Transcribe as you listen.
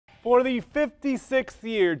For the 56th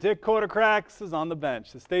year, Dick Quartercracks is on the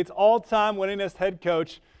bench. The state's all-time winningest head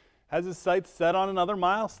coach has his sights set on another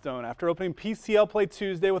milestone. After opening PCL play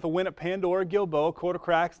Tuesday with a win at Pandora Gilboa,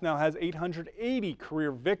 Quartercracks now has 880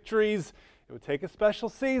 career victories. It would take a special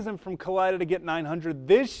season from Kalida to get 900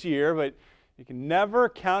 this year, but you can never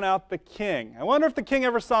count out the King. I wonder if the King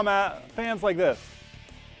ever saw fans like this.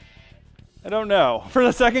 I don't know. For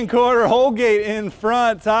the second quarter, Holgate in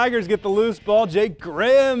front. Tigers get the loose ball. Jake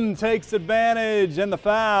Grimm takes advantage and the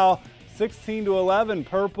foul. 16-11,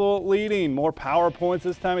 Purple leading. More power points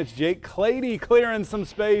this time. It's Jake Kalida clearing some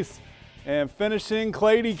space and finishing.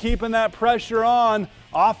 Kalida keeping that pressure on.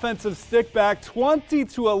 Offensive stick back,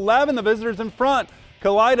 20-11. The visitors in front.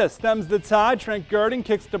 Kalida stems the tie. Trent Girding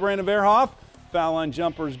kicks to Brandon Verhoff. Foul line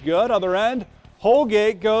jumper's good. Other end,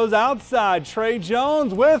 Holgate goes outside. Trey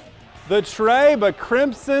Jones with the tray, but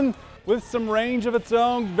Crimson with some range of its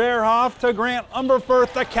own. Verhoff to Grant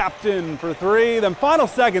Umberfirth, the captain, for three. Then final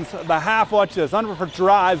seconds of the half. Watch this. Umberfirth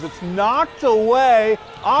drives. It's knocked away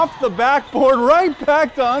off the backboard, right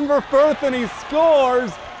back to Umberfirth, and he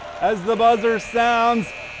scores as the buzzer sounds.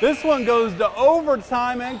 This one goes to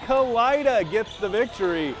overtime, and Kalida gets the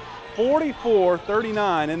victory.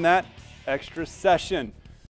 44-39 in that extra session.